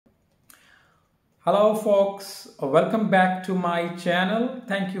Hello folks, welcome back to my channel.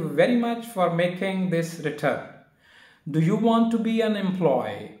 Thank you very much for making this return. Do you want to be an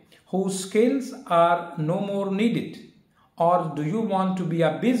employee whose skills are no more needed? Or do you want to be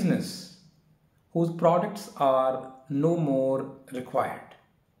a business whose products are no more required?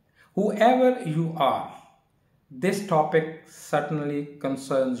 Whoever you are, this topic certainly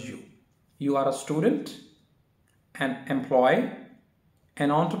concerns you. You are a student, an employee,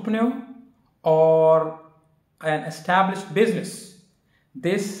 an entrepreneur, or an established business.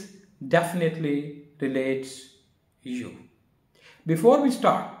 This definitely relates you. Before we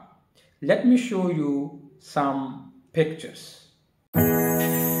start, let me show you some pictures.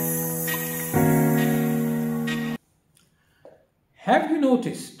 Have you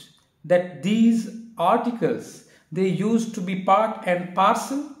noticed that these articles, they used to be part and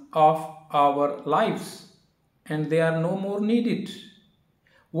parcel of our lives and they are no more needed?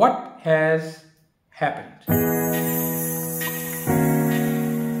 What has happened?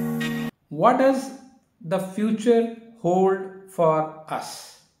 What does the future hold for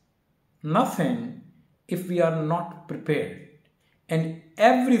us? Nothing if we are not prepared, and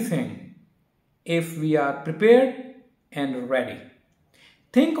everything if we are prepared and ready.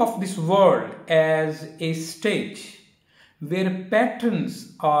 Think of this world as a stage where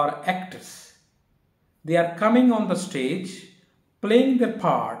patrons are actors. They are coming on the stage, playing their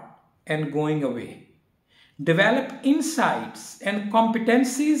part and going away. Develop insights and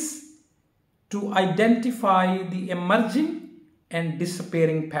competencies to identify the emerging and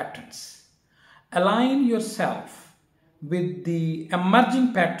disappearing patterns. Align yourself with the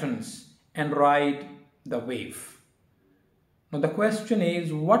emerging patterns and ride the wave. Now the question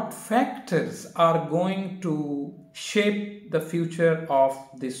is, what factors are going to shape the future of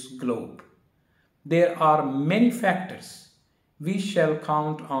this globe? There are many factors. We shall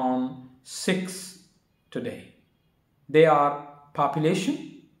count on 6 today. They are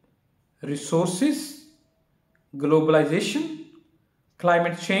population, resources, globalization,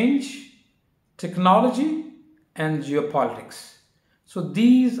 climate change, technology, and geopolitics. So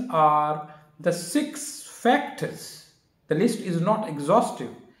these are the 6 factors. The list is not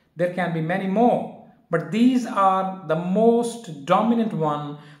exhaustive. There can be many more, but these are the most dominant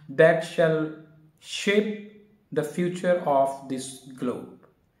one that shall shape the future of this globe.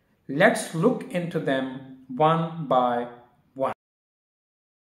 Let's look into them one by one.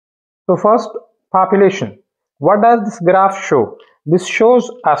 So first, population. What does this graph show? This shows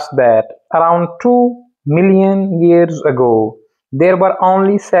us that around 2 million years ago, there were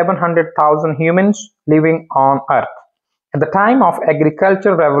only 700,000 humans living on Earth. At the time of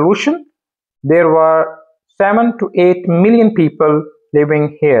agricultural revolution, there were 7 to 8 million people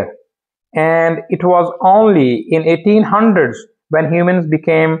living here. And it was only in 1800s when humans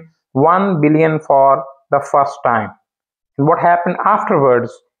became 1 billion for the first time. And what happened afterwards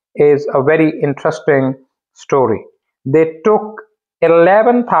is a very interesting story. They took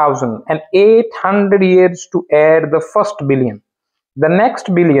 11,800 years to add the first billion. The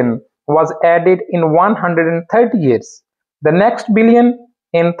next billion was added in 130 years. The next billion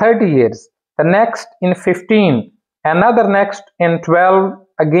in 30 years. The next in 15. Another next in 12.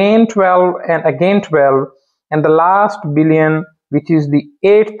 Again 12 and again 12, and the last billion, which is the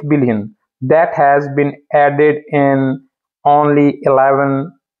 8th billion, that has been added in only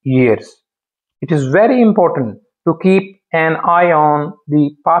 11 years. It is very important to keep an eye on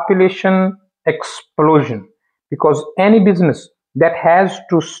the population explosion, because any business that has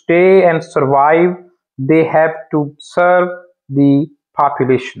to stay and survive, they have to serve the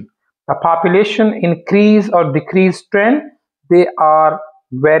population. The population increase or decrease trend, they are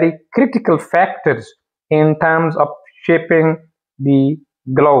very critical factors in terms of shaping the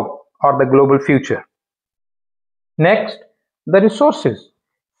globe or the global future. Next, the resources.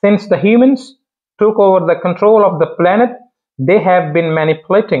 Since the humans took over the control of the planet, they have been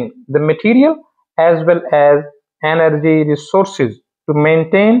manipulating the material as well as energy resources to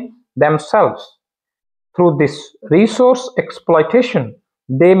maintain themselves. Through this resource exploitation,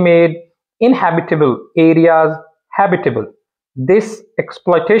 they made inhabitable areas habitable. This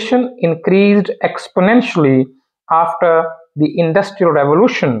exploitation increased exponentially after the Industrial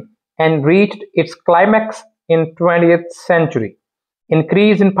Revolution and reached its climax in 20th century.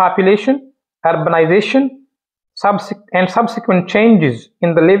 Increase in population, urbanization, and subsequent changes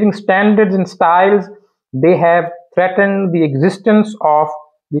in the living standards and styles, they have threatened the existence of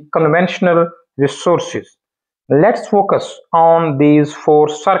the conventional resources. Let's focus on these 4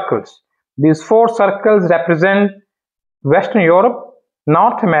 circles. These 4 circles represent Western Europe,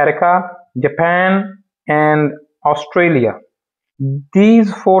 North America, Japan, and Australia.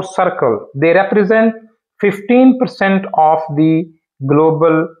 These four circles, they represent 15% of the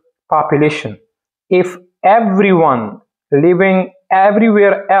global population. If everyone living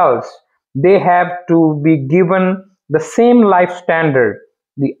everywhere else, they have to be given the same life standard,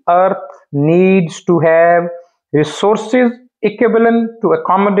 the earth needs to have resources equivalent to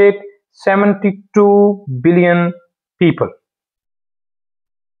accommodate 72 billion people.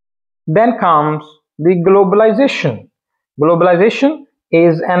 Then comes the globalization. Globalization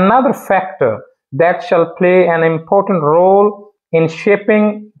is another factor that shall play an important role in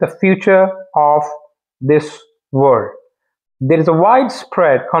shaping the future of this world. There is a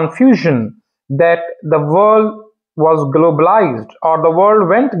widespread confusion that the world was globalized or the world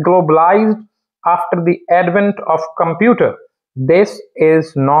went globalized after the advent of computer. This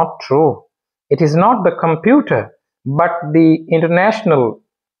is not true. It is not the computer, but the International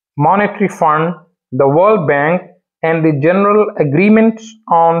Monetary Fund, the World Bank, and the General Agreements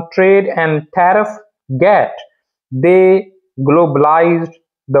on Trade and Tariff (GATT). They globalized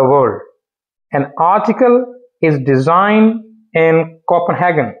the world. An article is designed in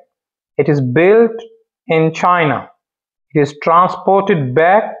Copenhagen. It is built in China. It is transported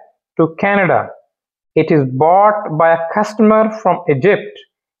back to Canada. It is bought by a customer from Egypt,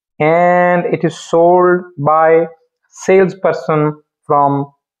 and it is sold by a salesperson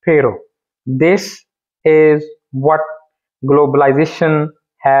from Peru. This is what globalization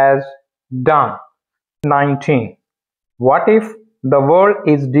has done. 19. What if the world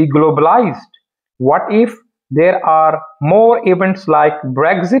is deglobalized? What if there are more events like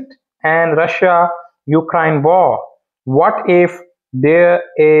Brexit and Russia-Ukraine war? What if there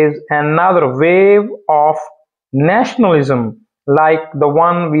is another wave of nationalism like the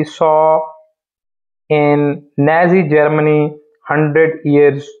one we saw in Nazi Germany 100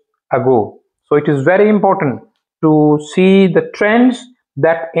 years ago? So it is very important to see the trends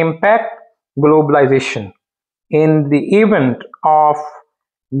that impact globalization. In the event of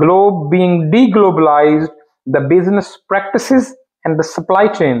globe being deglobalized, the business practices and the supply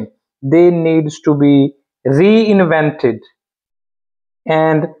chain, they needs to be reinvented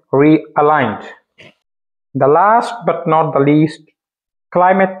and realigned. The last but not the least,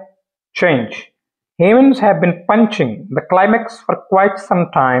 climate change. Humans have been punching the climax for quite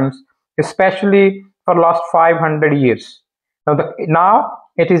some time, especially for last 500 years. Now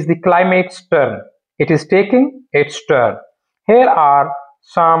it is the climate's turn. It is taking its turn. Here are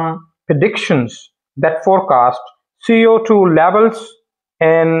some predictions that forecast CO2 levels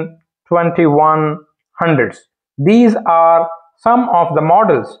in 2100s. These are some of the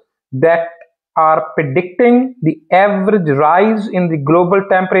models that are predicting the average rise in the global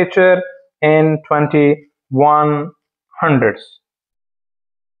temperature in 2100s.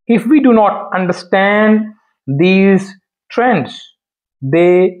 If we do not understand these trends,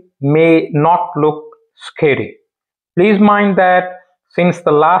 they may not look scary. Please mind that since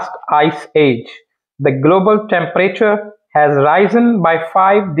the last ice age, the global temperature has risen by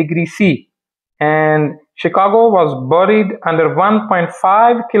 5 degrees C, and Chicago was buried under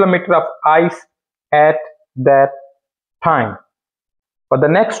 1.5 kilometers of ice at that time. For the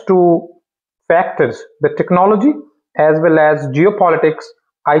next two factors, the technology as well as geopolitics,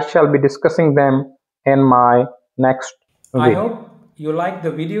 I shall be discussing them in my next I video. hope you liked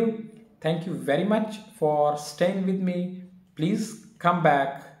the video. Thank you very much for staying with me. Please come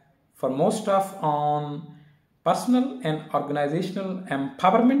back for more stuff on personal and organizational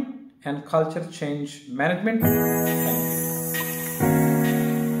empowerment and culture change management. Thank you.